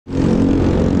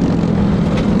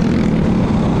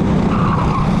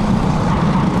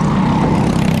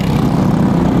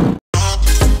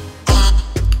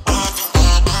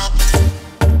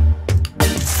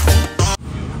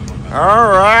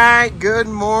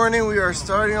morning. We are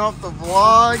starting off the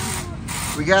vlog.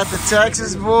 We got the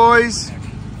Texas boys.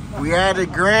 We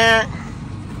added Grant.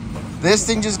 This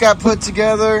thing just got put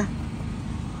together.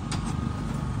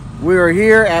 We are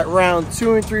here at round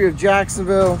 2 and 3 of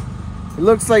Jacksonville. It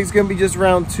looks like it's gonna be just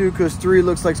round 2 because 3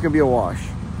 looks like it's gonna be a wash.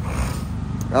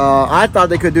 I thought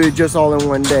they could do it just all in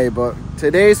one day, but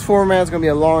today's format is gonna be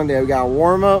a long day. We got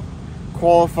warm up,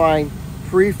 qualifying,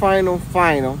 pre-final,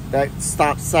 final. That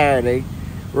stops Saturday.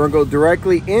 We're gonna go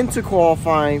directly into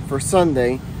qualifying for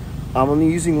Sunday. I'm only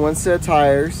using 1 set of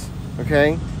tires,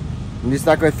 okay? I'm just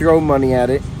not gonna throw money at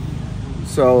it.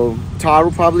 So Todd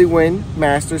will probably win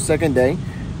Masters second day.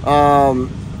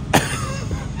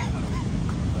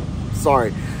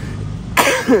 Sorry.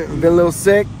 Been a little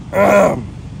sick.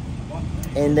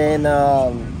 And then,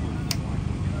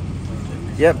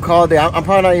 yep, call day. I'm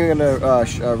probably not even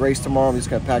gonna race tomorrow. I'm just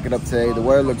gonna pack it up today. The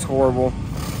weather looks horrible.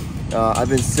 I've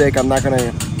been sick. I'm not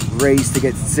gonna race to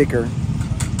get sicker.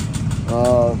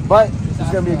 But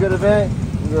it's gonna be a good event.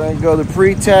 We're gonna go to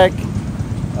pre-tech.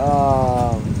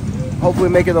 Hopefully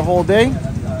make it the whole day,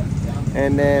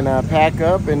 and then pack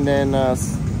up, and then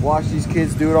watch these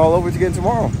kids do it all over again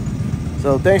tomorrow.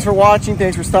 So thanks for watching.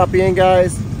 Thanks for stopping in,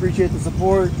 guys. Appreciate the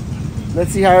support.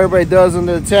 Let's see how everybody does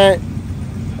under the tent.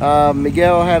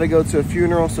 Miguel had to go to a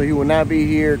funeral, so he will not be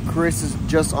here. Chris is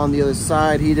just on the other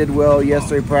side. He did well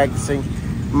yesterday practicing.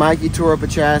 Mikey tore up a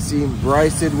chassis.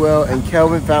 Bryce did well, and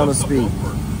Kelvin found the speed.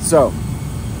 So,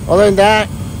 other than that,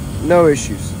 no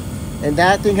issues. And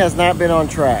that thing has not been on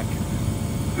track.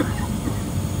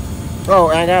 Oh,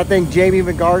 and I gotta thank Jamie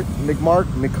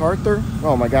McArthur.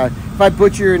 Oh my God. If I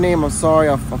butcher your name, I'm sorry.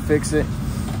 I'll fix it.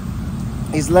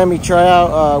 He's let me try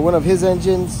out one of his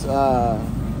engines,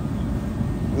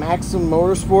 Maxim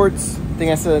Motorsports. I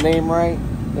think I said the name right.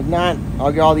 If not,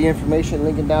 I'll get all the information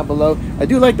linking down below. I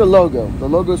do like the logo. The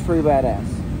logo is pretty badass.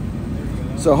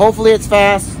 So hopefully it's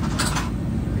fast.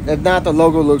 If not, the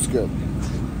logo looks good.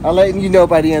 I'll let you know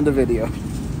by the end of the video.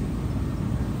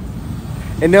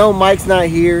 And no, Mike's not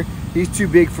here. He's too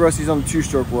big for us. He's on the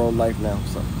two-stroke world life now.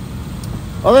 So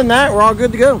other than that, we're all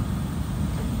good to go.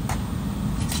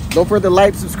 Don't forget to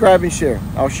like, subscribe, and share.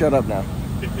 I'll shut up now.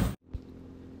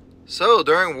 So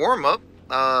during warm-up,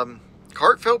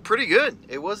 kart felt pretty good.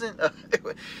 It wasn't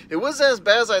it wasn't as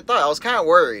bad as I thought. I was kind of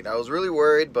worried. I was really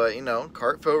worried, but you know,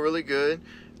 kart felt really good.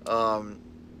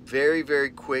 Very, very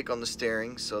quick on the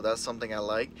steering, so that's something I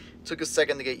like. Took a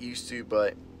second to get used to,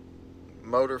 but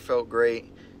motor felt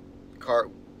great. Kart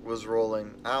was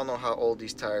rolling. I don't know how old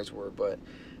these tires were, but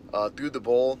through the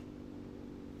bowl,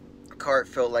 kart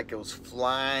felt like it was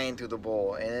flying through the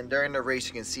bowl. And then during the race,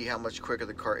 you can see how much quicker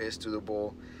the kart is through the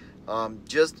bowl.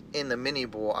 Just in the mini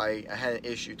bowl, I had an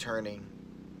issue turning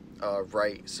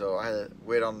right, so I had to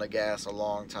wait on the gas a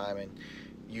long time and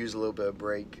use a little bit of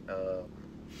brake.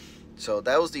 So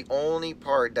that was the only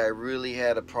part that I really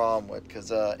had a problem with,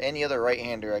 because any other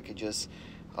right-hander, I could just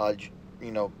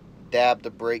you know, dab the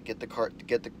brake, get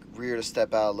the rear to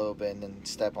step out a little bit, and then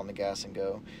step on the gas and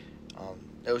go.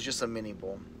 It was just a mini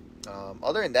bowl.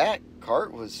 Other than that,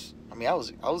 kart was, I mean, I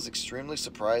was extremely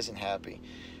surprised and happy.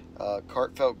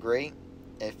 Kart felt great.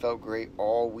 It felt great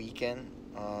all weekend.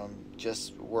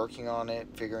 Just working on it,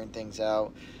 figuring things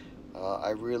out.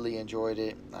 I really enjoyed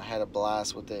it. I had a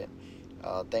blast with it.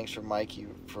 Thanks for Mikey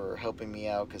for helping me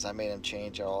out, because I made him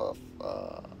change all of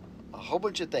a whole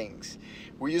bunch of things.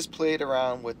 We just played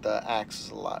around with the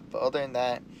axles a lot, but other than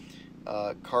that,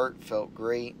 kart felt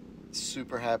great.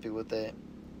 Super happy with it.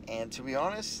 And to be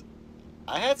honest,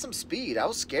 I had some speed. I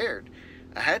was scared.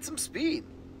 I had some speed.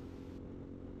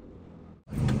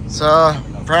 So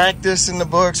practice in the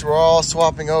books. We're all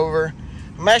swapping over.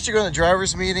 I'm actually going to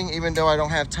driver's meeting, even though I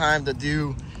don't have time to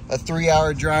do a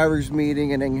 3-hour driver's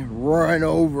meeting and then run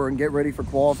over and get ready for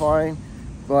qualifying.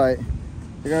 But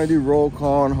they're gonna do roll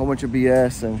call and a whole bunch of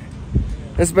BS, and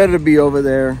it's better to be over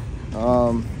there.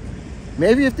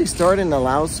 Maybe if they start in the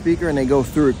loudspeaker and they go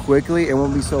through it quickly, it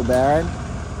won't be so bad.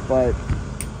 But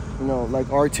you know,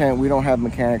 like our tent, we don't have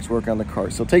mechanics work on the car,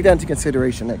 so take that into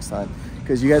consideration next time,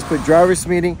 because you guys put driver's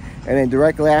meeting and then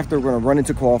directly after we're gonna run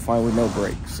into qualifying with no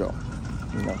break. So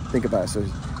you know, think about it. So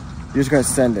you're just gonna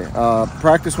send it.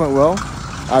 Practice went well.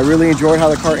 I really enjoyed how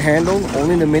the kart handled.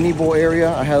 Only in the mini bowl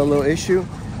area I had a little issue.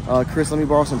 Chris let me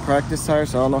borrow some practice tires,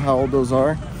 so I don't know how old those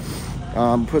are.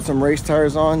 Put some race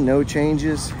tires on, no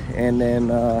changes, and then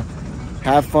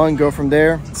have fun, go from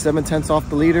there. 7/10 off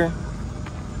the leader.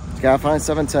 Gotta find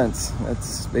 7/10.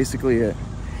 That's basically it.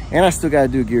 And I still gotta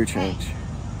do a gear change.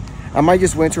 I might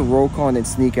just wait to roll call and then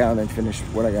sneak out and finish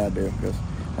what I gotta do, because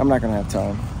I'm not gonna have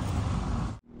time.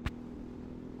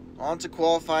 on to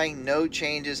qualifying, no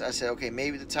changes. I said, okay,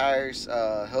 maybe the tires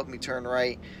help me turn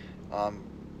right.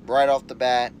 Right off the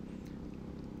bat,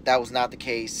 that was not the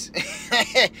case.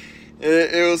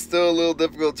 It was still a little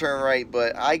difficult to turn right,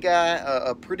 but I got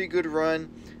a pretty good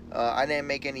run. I didn't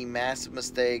make any massive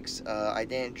mistakes. I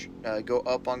didn't go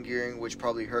up on gearing, which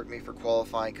probably hurt me for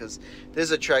qualifying, because this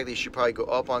is a track that you should probably go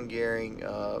up on gearing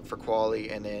for quali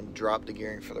and then drop the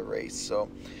gearing for the race. So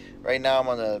right now I'm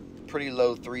on a pretty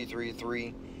low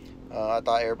 333. I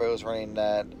thought everybody was running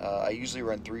that. I usually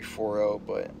run 340,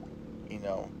 but you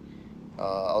know,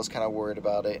 I was kind of worried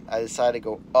about it. I decided to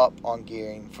go up on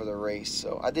gearing for the race,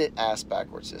 so I did ass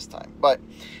backwards this time, but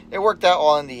it worked out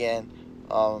all in the end.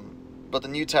 But the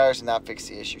new tires did not fix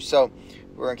the issue, so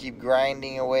we're gonna keep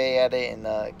grinding away at it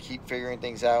and keep figuring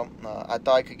things out. I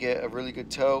thought I could get a really good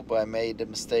tow, but I made the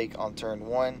mistake on turn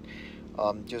 1,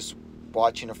 just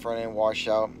watching the front end wash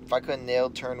out. If I could have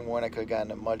nailed turn 1, I could have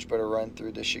gotten a much better run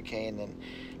through the chicane and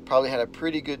probably had a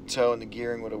pretty good tow, and the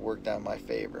gearing would have worked out in my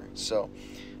favor. So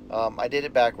I did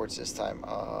it backwards this time.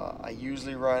 I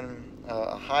usually run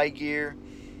a high gear,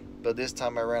 but this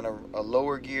time I ran a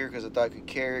lower gear because I thought I could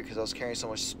carry it, because I was carrying so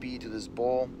much speed to this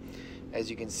bowl, as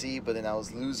you can see, but then I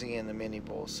was losing in the mini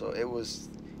bowl. So it was,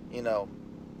 you know,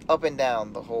 up and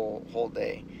down the whole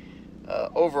day.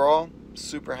 Overall,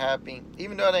 super happy.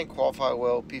 Even though I didn't qualify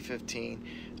well, P15,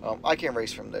 I can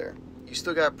race from there. You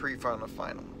still got pre-final and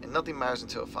final, and nothing matters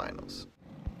until finals.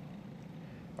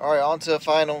 Alright, on to the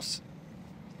finals.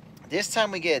 This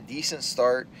time we get a decent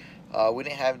start. We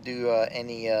didn't have to do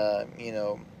any, you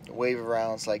know, wave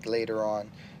rounds like later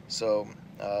on. So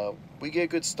we get a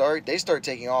good start. They start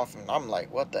taking off, and I'm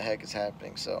like, what the heck is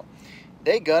happening? So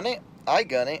they gun it, I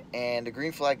gun it, and the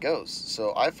green flag goes.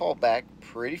 So I fall back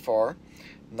pretty far,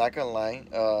 not gonna lie.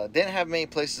 Didn't have many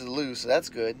places to lose, so that's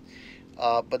good.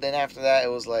 But then after that, it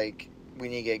was like, we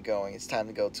need to get going. It's time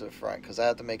to go to the front, because I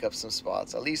have to make up some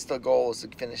spots. At least the goal is to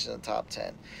finish in the top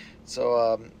 10.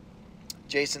 So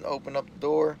Jason opened up the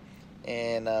door,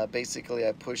 and basically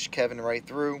I pushed Kevin right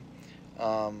through.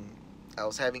 I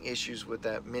was having issues with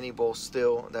that mini bowl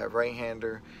still, that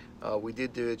right-hander. We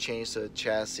did do a change to the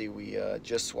chassis. We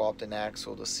just swapped an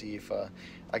axle to see if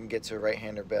I can get to a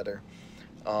right-hander better.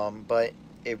 But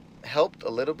it helped a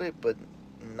little bit, but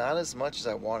not as much as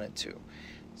I wanted to.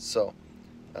 So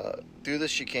through the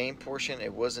chicane portion,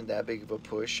 it wasn't that big of a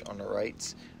push on the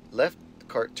rights. Left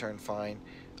cart turned fine.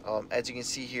 As you can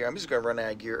see here, I'm just going to run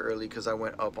out of gear early because I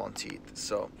went up on teeth.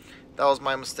 So that was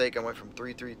my mistake. I went from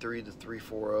 333 to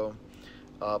 340.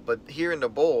 But here in the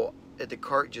bowl, the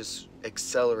cart just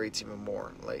accelerates even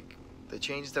more. Like the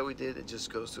changes that we did, it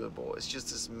just goes through the bowl. It's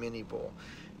just this mini bowl.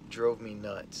 It drove me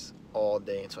nuts all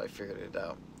day until I figured it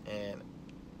out. And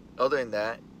other than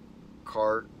that,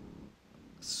 cart,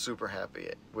 super happy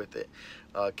with it.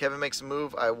 Kevin makes a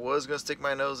move. I was going to stick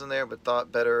my nose in there, but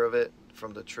thought better of it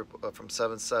from the from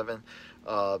 7-7.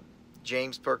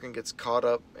 James Perkins gets caught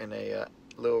up in a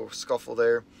little scuffle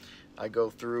there. I go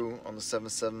through on the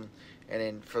 7-7, and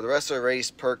then for the rest of the race,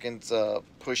 Perkins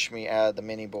pushed me out of the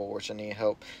mini bowl, which I need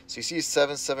help. So you see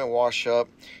 7-7 wash up,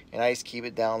 and I just keep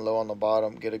it down low on the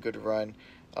bottom, get a good run.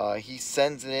 He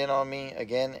sends it in on me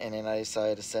again, and then I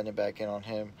decided to send it back in on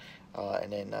him,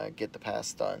 and then get the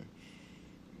pass done.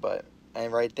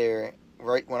 And right there,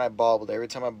 right when I bobbled, every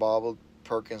time I bobbled,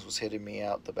 Perkins was hitting me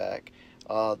out the back.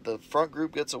 The front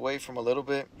group gets away from a little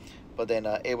bit, but then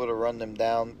able to run them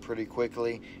down pretty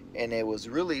quickly. And it was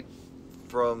really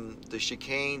from the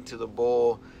chicane to the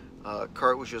bowl,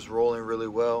 cart was just rolling really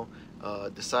well.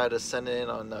 Decided to send it in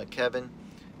on Kevin.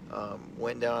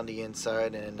 Went down the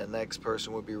inside, and the next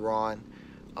person would be Ron.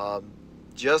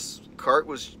 Just cart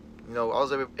was, you know, I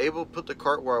was able to put the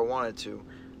cart where I wanted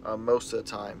to most of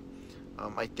the time.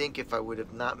 I think if I would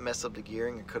have not messed up the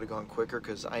gearing, I could have gone quicker,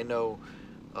 because I know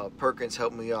Perkins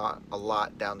helped me out a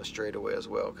lot down the straightaway as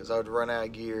well, because I would run out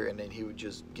of gear and then he would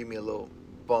just give me a little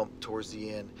bump towards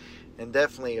the end, and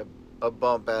definitely a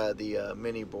bump out of the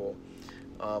mini bowl.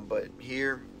 But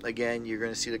here again, you're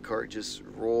going to see the cart just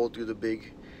roll through the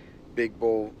big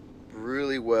bowl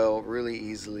really well, really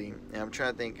easily. And I'm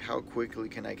trying to think, how quickly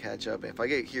can I catch up? If I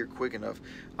get here quick enough,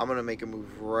 I'm going to make a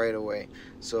move right away.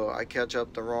 So I catch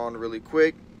up to Ron really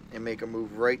quick and make a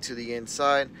move right to the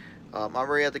inside. I'm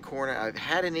already at the corner. I've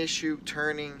had an issue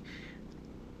turning.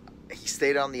 He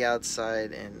stayed on the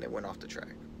outside and it went off the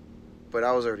track. But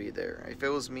I was already there. If it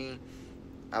was me,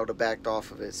 I would have backed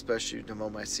off of it, especially the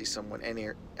moment I see someone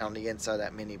on the inside of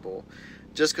that mini bowl.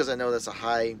 Just because I know that's a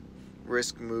high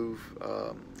risk move,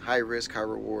 high risk, high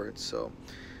reward. So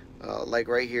like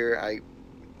right here, I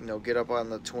get up on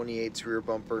the 28's rear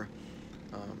bumper.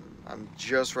 I'm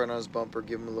just right on his bumper,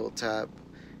 give him a little tap,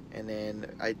 and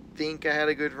then I think I had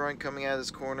a good run coming out of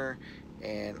this corner,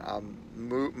 and I'm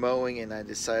mowing, and I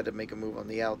decided to make a move on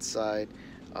the outside.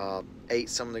 Ate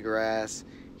some of the grass.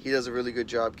 He does a really good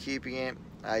job keeping it.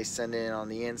 I send it in on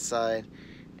the inside,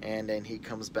 and then he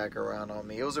comes back around on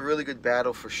me. It was a really good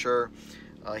battle for sure.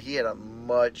 He had a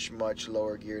much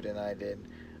lower gear than I did,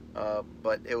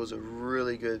 but it was a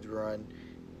really good run.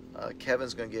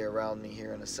 Kevin's gonna get around me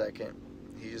here in a second.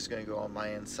 He's just gonna go on my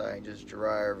inside and just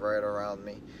drive right around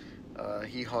me.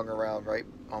 He hung around right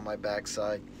on my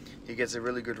backside. He gets a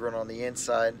really good run on the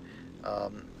inside.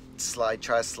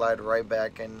 Try to slide right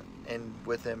back in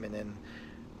with him, and then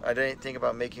I didn't think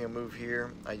about making a move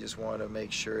here. I just wanted to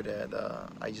make sure that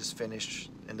I just finished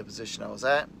in the position I was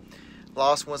at.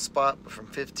 Lost one spot, but from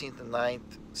 15th to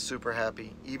 9th, super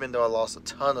happy, even though I lost a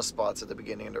ton of spots at the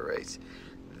beginning of the race.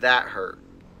 That hurt.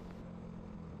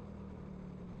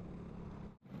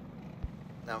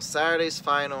 Now Saturday's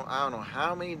final, I don't know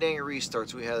how many dang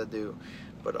restarts we had to do,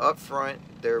 but up front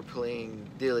they were playing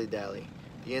dilly-dally.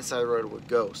 The inside road would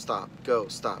go, stop, go,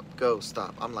 stop, go,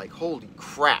 stop. I'm like, holy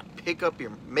crap,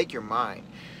 make your mind.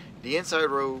 The inside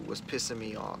road was pissing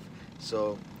me off.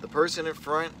 So the person in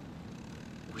front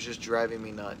was just driving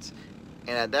me nuts.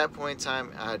 And at that point in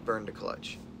time, I had burned the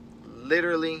clutch.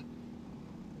 Literally,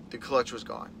 the clutch was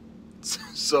gone.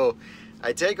 So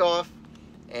I take off,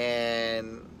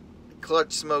 and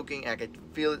clutch smoking. I could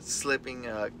feel it slipping,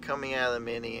 coming out of the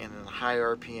Mini, and in high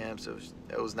RPM. So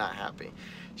it was not happy.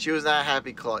 She was not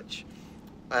happy clutch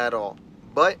at all.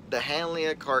 But the handling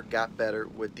of Kart got better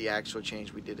with the actual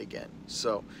change we did again.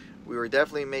 So we were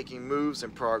definitely making moves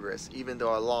and progress. Even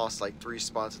though I lost like 3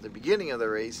 spots at the beginning of the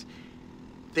race,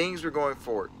 things were going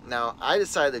forward. Now I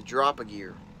decided to drop a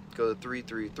gear, go to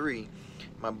 333.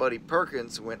 My buddy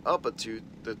Perkins went up a 2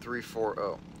 to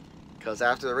 340. Because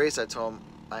after the race I told him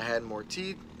I had more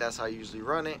teeth. That's how I usually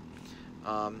run it.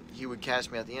 He would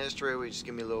catch me at the end of the straightaway, just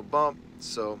give me a little bump.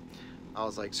 So I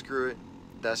was like, screw it.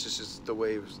 That's just the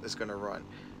way it's going to run.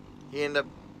 He ended up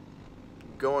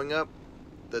going up.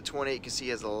 The 28, you can see,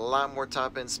 has a lot more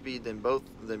top end speed than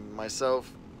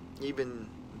myself. Even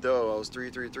though I was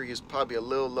 333, he was probably a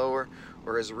little lower,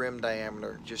 or his rim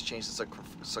diameter just changed the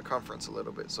circumference a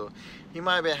little bit. So he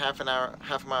might have been half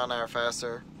a mile an hour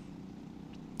faster,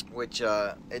 which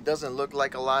it doesn't look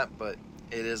like a lot, but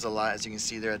it is a lot. As you can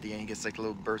see there at the end, he gets like a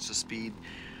little burst of speed.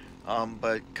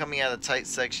 But coming out of the tight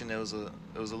section, it was a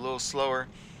little slower,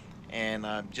 and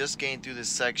just getting through this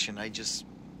section,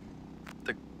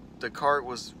 the kart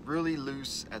was really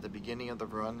loose at the beginning of the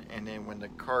run, and then when the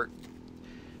kart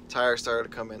tires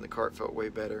started to come in, the kart felt way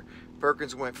better.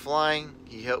 Perkins went flying.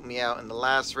 He helped me out in the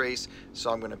last race, so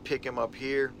I'm going to pick him up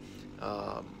here,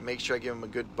 make sure I give him a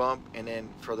good bump, and then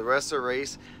for the rest of the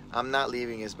race, I'm not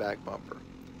leaving his back bumper.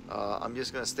 I'm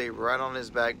just going to stay right on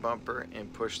his back bumper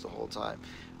and push the whole time.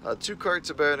 2 karts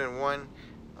are better than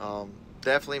 1.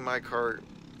 Definitely my kart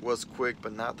was quick,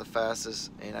 but not the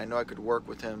fastest, and I know I could work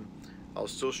with him. I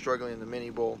was still struggling in the mini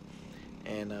bowl,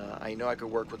 and I know I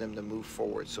could work with him to move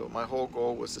forward. So my whole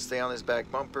goal was to stay on his back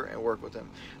bumper and work with him.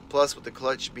 Plus, with the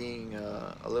clutch being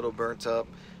a little burnt up,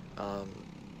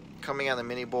 coming out of the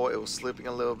mini bowl, it was slipping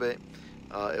a little bit.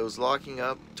 It was locking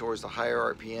up towards the higher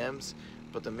RPMs,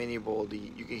 but the mini bowl,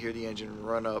 you could hear the engine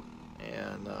run up,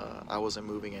 and I wasn't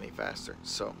moving any faster.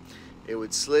 So it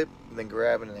would slip, then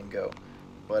grab it, and then go.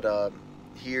 But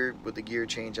here with the gear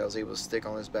change, I was able to stick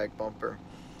on his back bumper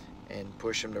and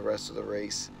push him the rest of the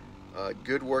race.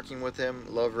 Good working with him,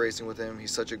 love racing with him.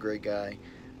 He's such a great guy.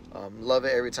 Love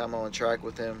it every time I'm on track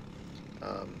with him.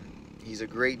 He's a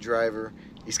great driver.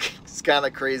 He's kind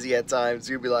of crazy at times.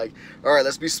 He'll be like, all right,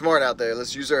 let's be smart out there.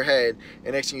 Let's use our head.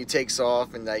 And next thing he takes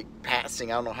off and like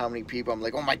passing, I don't know how many people. I'm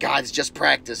like, oh my God, it's just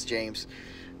practice, James.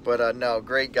 But no,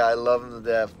 great guy. Love him to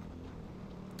death.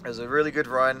 It was a really good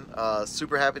run.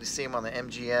 Super happy to see him on the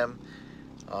MGM.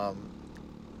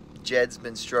 Jed's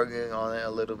been struggling on it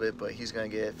a little bit, but he's going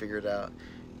to get it figured out.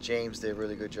 James did a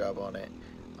really good job on it.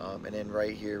 And then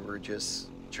right here, we're just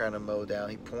trying to mow down.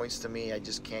 He points to me. I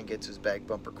just can't get to his back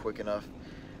bumper quick enough.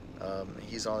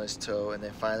 He's on his toe, and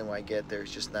then finally when I get there,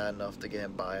 it's just not enough to get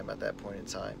him by him at that point in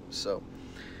time. So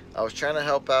I was trying to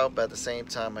help out, but at the same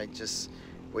time, I just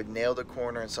would nail the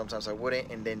corner, and sometimes I wouldn't.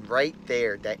 And then right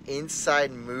there, that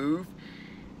inside move,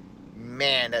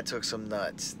 man, that took some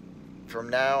nuts. From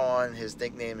now on, his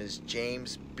nickname is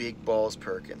James Big Balls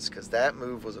Perkins, because that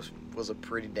move was a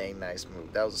pretty dang nice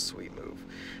move. That was a sweet move.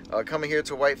 Coming here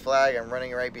to white flag, I'm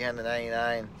running right behind the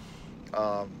 99.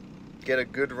 Get a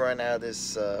good run out of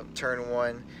this turn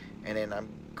 1, and then I'm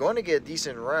going to get a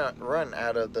decent run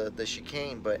out of the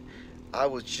chicane, but I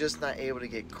was just not able to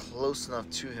get close enough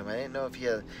to him. I didn't know if he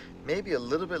had maybe a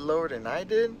little bit lower than I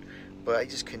did, but I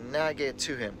just could not get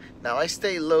to him. Now I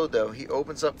stay low though. He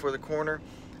opens up for the corner.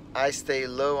 I stay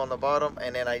low on the bottom,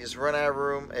 and then I just run out of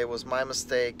room. It was my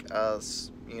mistake.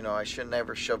 You know, I should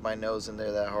never shove my nose in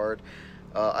there that hard.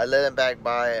 I let him back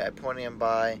by. I pointed him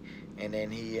by, and then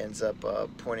he ends up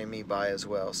pointing me by as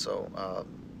well. So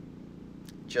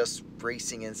just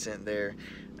racing incident there.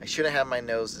 I shouldn't have my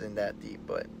nose in that deep,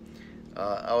 but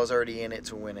I was already in it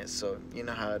to win it, so you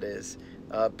know how it is.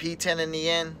 P10 in the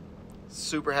end.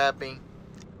 Super happy.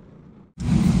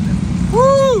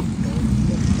 Woo!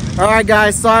 Alright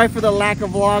guys, sorry for the lack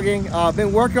of vlogging. I've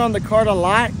been working on the kart a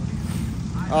lot.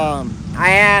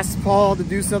 I asked Paul to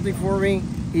do something for me.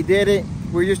 He did it.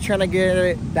 We're just trying to get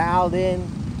it dialed in.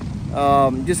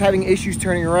 Just having issues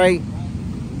turning right.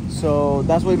 So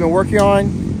that's what we've been working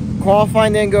on.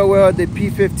 Qualifying didn't go well. I did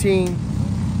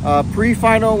P15.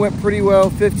 Pre-final went pretty well,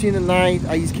 15 to 9th.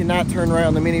 I just cannot turn right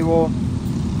on the mini wall.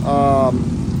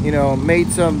 You know, made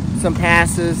some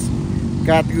passes,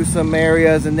 got through some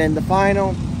areas, and then the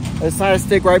final, I decided to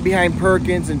stick right behind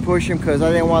Perkins and push him because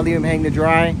I didn't want to leave him hang to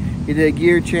dry. He did a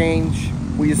gear change.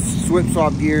 We just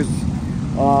swap gears.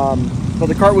 But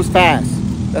the kart was fast.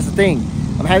 That's the thing.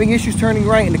 I'm having issues turning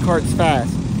right and the kart's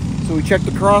fast. So we checked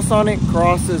the cross on it.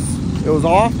 It was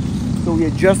off. So we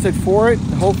adjusted for it.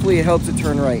 Hopefully it helps it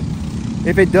turn right.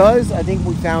 If it does, I think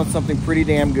we found something pretty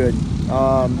damn good.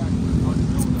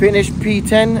 Finished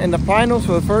P10 in the finals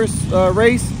for the first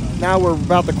race. Now we're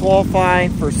about to qualify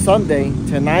for Sunday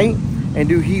tonight and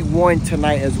do Heat 1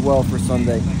 tonight as well for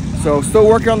Sunday. So still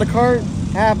working on the kart.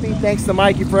 Happy. Thanks to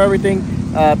Mikey for everything.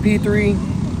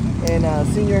 P3 and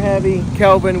senior heavy.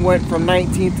 Kelvin went from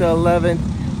 19th to 11th.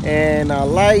 And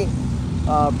light.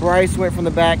 Bryce went from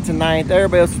the back to 9th.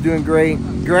 Everybody else is doing great.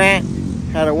 Grant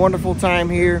had a wonderful time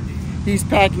here. He's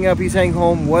packing up. He's heading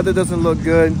home. Weather doesn't look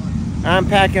good. I'm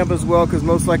packing up as well because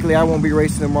most likely I won't be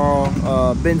racing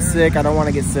tomorrow. Been sick. I don't want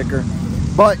to get sicker.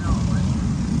 But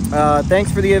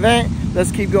thanks for the event.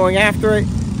 Let's keep going after it.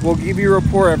 We'll give you a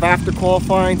report of after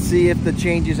qualifying, see if the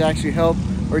changes actually helped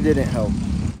or didn't help.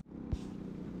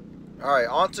 All right,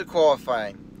 on to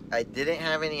qualifying. I didn't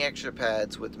have any extra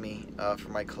pads with me for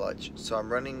my clutch, so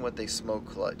I'm running with a smoke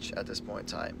clutch at this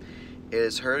point in time. It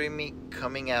is hurting me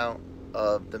coming out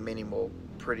of the mini mold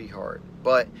pretty hard,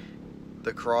 but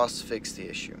the cross fixed the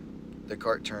issue. The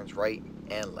kart turns right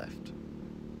and left.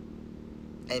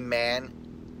 And man,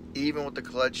 even with the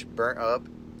clutch burnt up,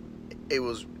 it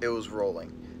was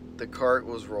rolling. The kart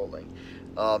was rolling.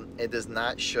 It does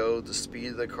not show the speed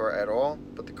of the kart at all,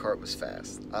 but the kart was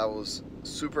fast. I was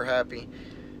super happy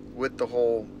with the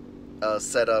whole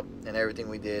setup and everything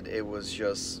we did. It was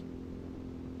just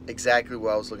exactly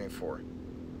what I was looking for.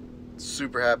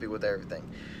 Super happy with everything.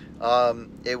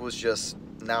 It was just,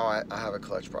 now I have a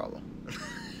clutch problem.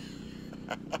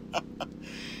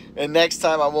 And next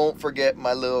time I won't forget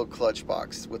my little clutch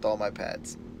box with all my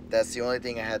pads. That's the only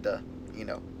thing I had to, you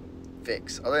know,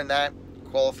 fix. Other than that,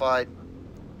 qualified,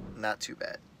 not too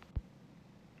bad.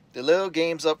 The little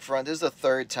games up front, this is the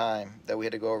third time that we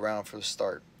had to go around for the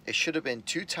start. It should have been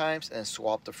 2 times and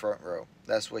swap the front row.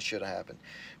 That's what should have happened.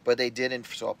 But they didn't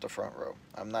swap the front row.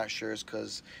 I'm not sure it's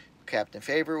because Captain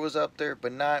Favor was up there,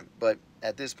 but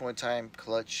at this point in time,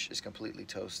 clutch is completely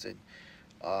toasted.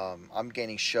 I'm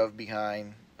getting shoved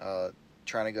behind,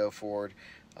 trying to go forward.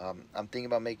 I'm thinking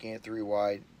about making it 3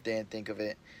 wide, didn't think of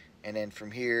it. And then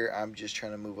from here, I'm just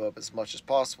trying to move up as much as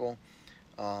possible.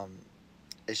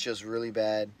 It's just really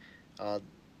bad.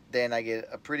 Then I get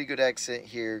a pretty good exit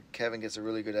here. Kevin gets a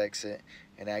really good exit,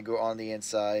 and I go on the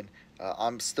inside.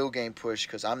 I'm still getting pushed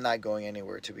because I'm not going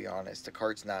anywhere, to be honest. The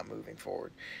kart's not moving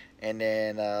forward. And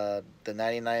then the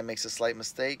 99 makes a slight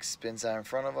mistake, spins out in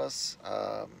front of us,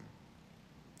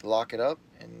 lock it up,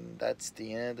 and that's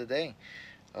the end of the day.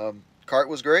 Kart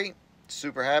was great.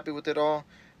 Super happy with it all.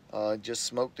 Just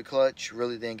smoked the clutch.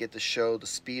 Really didn't get to show the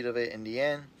speed of it in the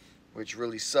end, which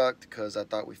really sucked because I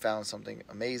thought we found something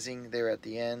amazing there at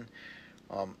the end.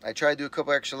 I tried to do a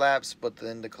couple extra laps, but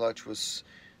then the clutch was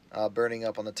burning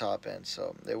up on the top end,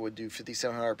 so it would do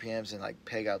 5,700 RPMs and like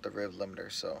peg out the rev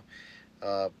limiter. So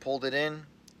pulled it in,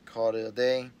 called it a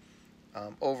day.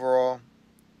 Overall,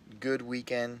 good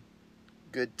weekend,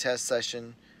 good test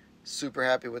session. Super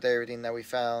happy with everything that we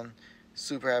found.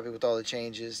 Super happy with all the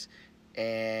changes.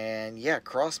 And yeah,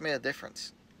 cross made a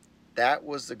difference. That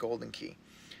was the golden key.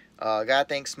 Gotta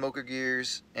thank Smoker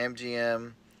Gears,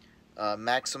 MGM,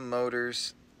 Maxim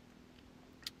Motors,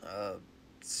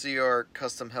 CR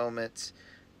Custom Helmets,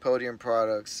 Podium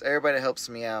Products, everybody that helps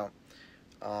me out.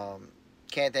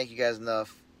 Can't thank you guys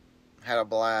enough. Had a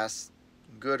blast.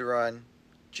 Good run.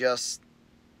 just,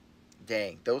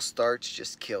 dang, those starts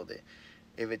just killed it.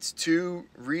 If it's 2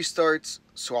 restarts,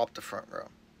 swap the front row,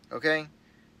 okay?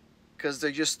 Because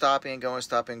they're just stopping and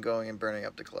going, and burning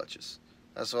up the clutches.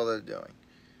 That's all they're doing.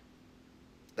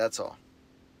 That's all.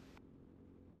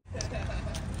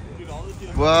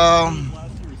 Well,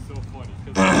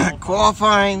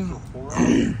 qualifying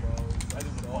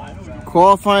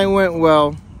went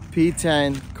well.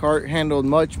 P10, kart handled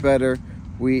much better.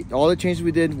 All the changes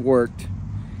we did worked.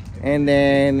 And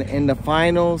then in the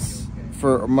finals,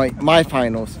 for my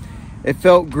finals, it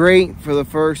felt great for the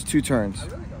first 2 turns.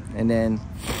 And then,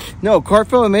 no, kart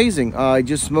felt amazing. I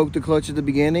just smoked the clutch at the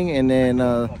beginning, and then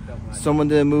someone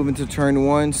did a move into turn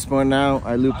 1, spun out.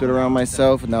 I looped it around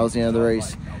myself, and that was the end of the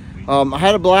race. I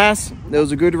had a blast. It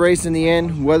was a good race in the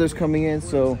end. Weather's coming in,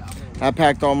 so I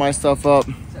packed all my stuff up.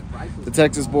 The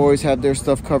Texas boys had their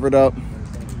stuff covered up.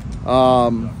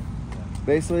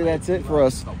 Basically, that's it for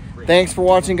us. Thanks for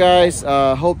watching, guys.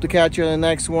 Hope to catch you on the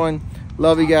next one.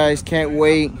 Love you guys. Can't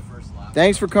wait.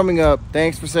 Thanks for coming up.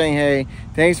 Thanks for saying hey.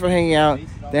 Thanks for hanging out.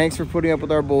 Thanks for putting up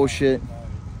with our bullshit.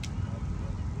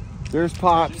 There's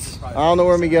Pops. I don't know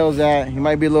where Miguel's at. He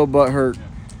might be a little butthurt.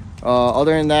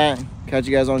 Other than that, catch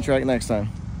you guys on track next time.